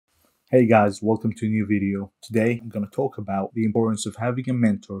Hey guys, welcome to a new video. Today I'm going to talk about the importance of having a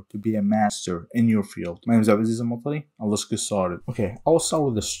mentor to be a master in your field. My name is Aziz Motali and let's get started. Okay, I'll start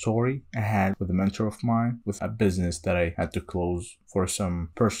with a story I had with a mentor of mine with a business that I had to close for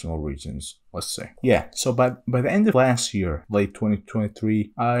some personal reasons, let's say. Yeah, so by the end of last year, late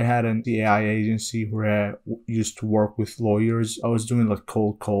 2023, I had an AI agency where I used to work with lawyers. I was doing like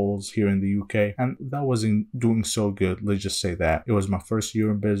cold calls here in the UK and that wasn't doing so good. Let's just say that. It was my first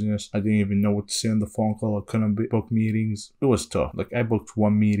year in business. I didn't even know what to say on the phone call. I couldn't book meetings. It was tough. Like I booked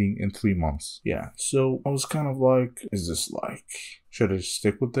one meeting in 3 months. Yeah, so I was kind of like, is this like... should I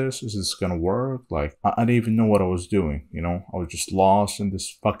stick with this? Is this gonna work? Like, I didn't even know what I was doing, you know? I was just lost in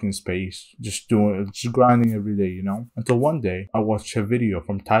this fucking space, just grinding every day, you know? Until one day, I watched a video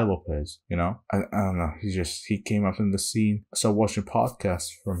from Tai Lopez, you know? I don't know, he came up in the scene. I started watching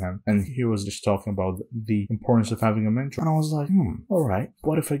podcasts from him, and he was just talking about the importance of having a mentor. And I was like, alright,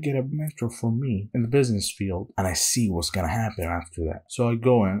 what if I get a mentor for me in the business field? And I see what's gonna happen after that. So I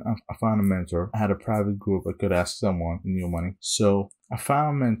go in, I found a mentor. I had a private group I could ask someone who knew money. So I found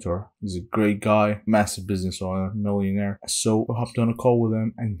a mentor. He's a great guy, massive business owner, millionaire. So I hopped on a call with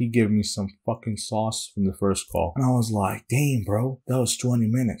him and he gave me some fucking sauce from the first call. And I was like, damn, bro, that was 20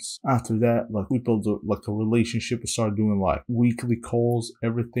 minutes. After that, like we built a relationship. We started doing like weekly calls,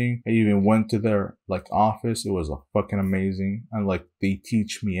 everything. I even went to their like office. It was like fucking amazing. And like they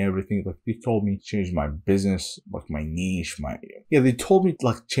teach me everything. Like they told me change my business, like my niche, they told me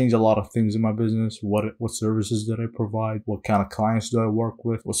like change a lot of things in my business. What services did I provide? What kind of clients do I work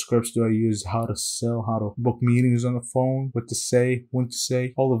with? What scripts do I use? How to sell? How to book meetings on the phone? What to say? When to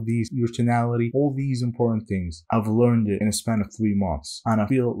say? All of these, your tonality, all these important things. I've learned it in a span of 3 months. And I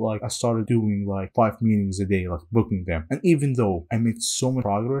feel like I started doing like 5 meetings a day, like booking them. And even though I made so much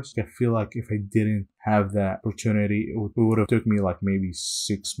progress, I feel like if I didn't have that opportunity, it would have took me like maybe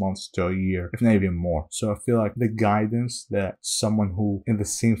 6 months to a year, if not even more. So I feel like the guidance that someone who in the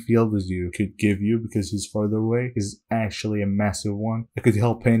same field as you could give you because he's further away is actually a massive one. It could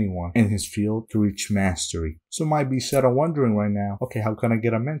help anyone in his field to reach mastery. So might be sort of wondering right now, okay, how can I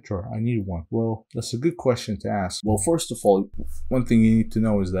get a mentor? I need one. Well, that's a good question to ask. Well, first of all, one thing you need to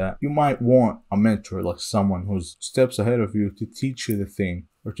know is that you might want a mentor, like someone who's steps ahead of you to teach you the thing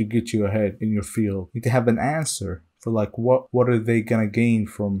or to get you ahead in your field. You need to have an answer for like what are they gonna gain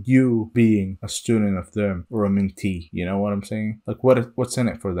from you being a student of them or a mentee? You know what I'm saying? Like what's in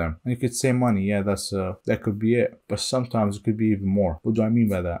it for them? And you could say money, yeah, that could be it. But sometimes it could be even more. What do I mean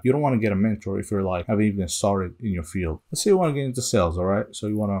by that? You don't want to get a mentor if you're like haven't even started in your field. Let's say you want to get into sales, alright? So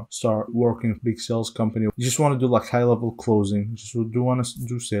you want to start working in a big sales company. You just want to do like high level closing. You just want to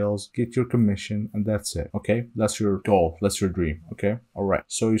do sales, get your commission, and that's it. Okay? That's your goal. That's your dream. Okay? Alright.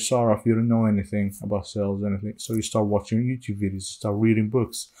 So you start off, you don't know anything about sales, anything. So you start watching YouTube videos, start reading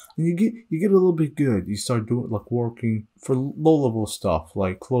books, and you get a little bit good. You start doing like working for low level stuff,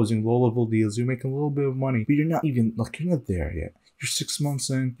 like closing low level deals. You're making a little bit of money, but you're not there yet. You're 6 months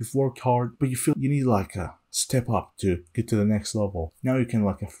in, you've worked hard, but you feel you need like a step up to get to the next level. Now you can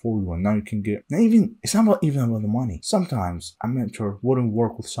like afford one. Now you can get, it's not even about the money. Sometimes a mentor wouldn't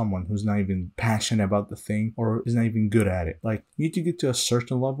work with someone who's not even passionate about the thing or is not even good at it. Like you need to get to a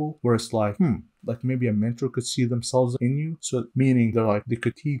certain level where it's like, like maybe a mentor could see themselves in you. So meaning they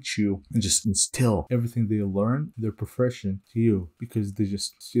could teach you and just instill everything they learn, their profession to you because they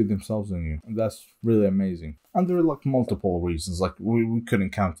just see themselves in you. And that's really amazing. And there are like multiple reasons, like we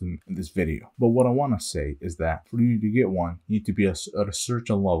couldn't count them in this video. But what I want to say is that for you to get one, you need to be at a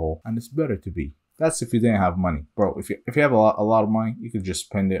certain level, and it's better to be. That's if you didn't have money. Bro, if you have a lot of money, you could just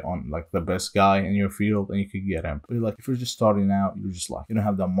spend it on like the best guy in your field and you could get him. But like if you're just starting out, you're just like, you don't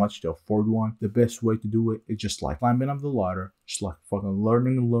have that much to afford one. The best way to do it is just like climbing up the ladder, just like fucking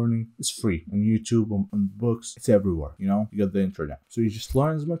learning. It's free on YouTube, on books, it's everywhere, you know? You got the internet. So you just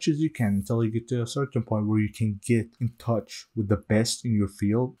learn as much as you can until you get to a certain point where you can get in touch with the best in your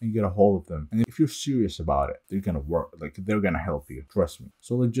field and get a hold of them. And if you're serious about it, they're gonna work, like they're gonna help you, trust me.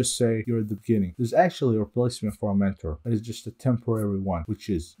 So let's just say you're at the beginning. There's actually a replacement for a mentor, but it's just a temporary one, which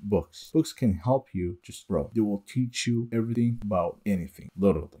is books. Books can help you, they will teach you everything about anything,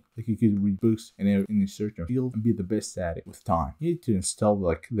 literally. Like you could read books in a certain field and be the best at it with time. You need to instill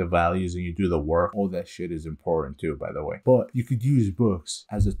like the values and you do the work. All that shit is important too, by the way. But you could use books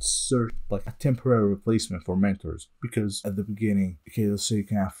as a temporary replacement for mentors, because at the beginning, okay, let's say you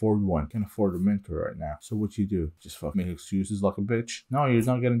can afford one, can afford a mentor right now. So what you do? Just fucking make excuses like a bitch? No, you're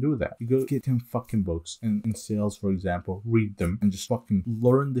not gonna do that. You go get 10 fucking books in sales, for example, read them and just fucking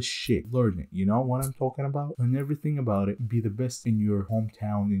learn the shit. Learn it. You know what I'm talking about? Learn everything about it. Be the best in your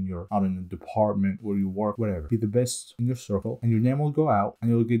hometown, in you're out in the department where you work, whatever. Be the best in your circle, and your name will go out, and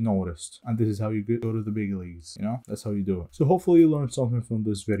you'll get noticed. And this is how you go to the big leagues. You know, that's how you do it. So hopefully you learned something from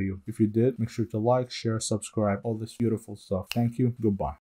this video. If you did, make sure to like, share, subscribe, all this beautiful stuff. Thank you. Goodbye.